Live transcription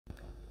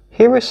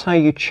Here is how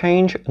you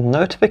change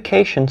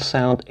notification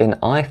sound in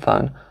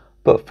iPhone,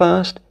 but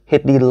first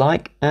hit the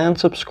like and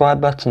subscribe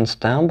buttons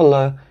down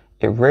below.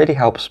 It really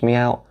helps me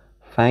out.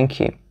 Thank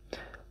you.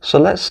 So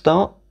let's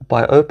start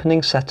by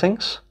opening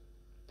settings.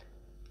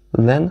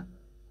 Then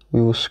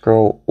we will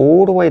scroll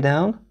all the way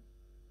down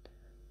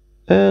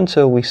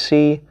until we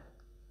see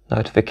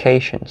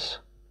notifications.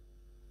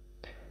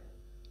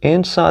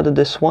 Inside of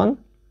this one,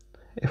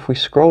 if we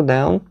scroll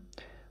down,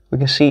 we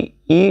can see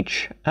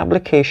each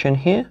application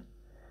here,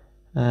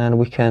 and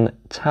we can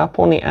tap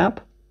on the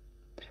app.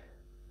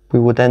 We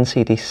will then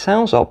see the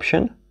sounds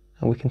option,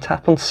 and we can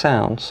tap on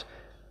sounds.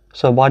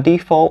 So by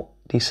default,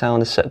 the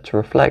sound is set to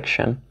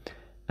reflection,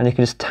 and you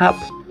can just tap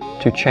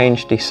to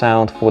change the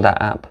sound for that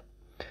app.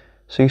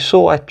 So you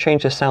saw I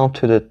changed the sound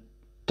to the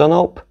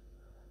Dunlop,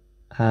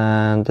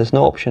 and there's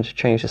no option to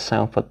change the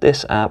sound for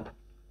this app.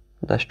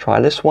 Let's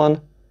try this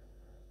one,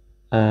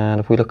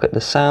 and if we look at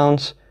the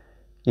sounds,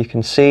 you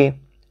can see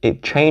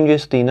it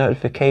changes the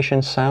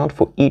notification sound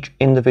for each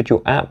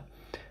individual app.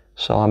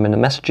 So I'm in the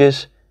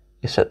messages,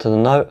 it's set to the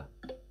note,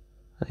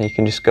 and you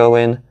can just go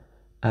in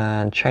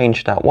and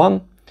change that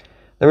one.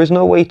 There is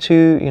no way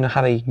to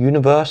have a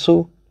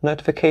universal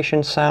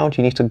notification sound.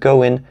 You need to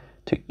go in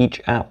to each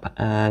app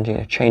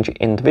and change it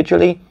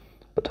individually,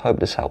 but I hope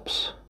this helps.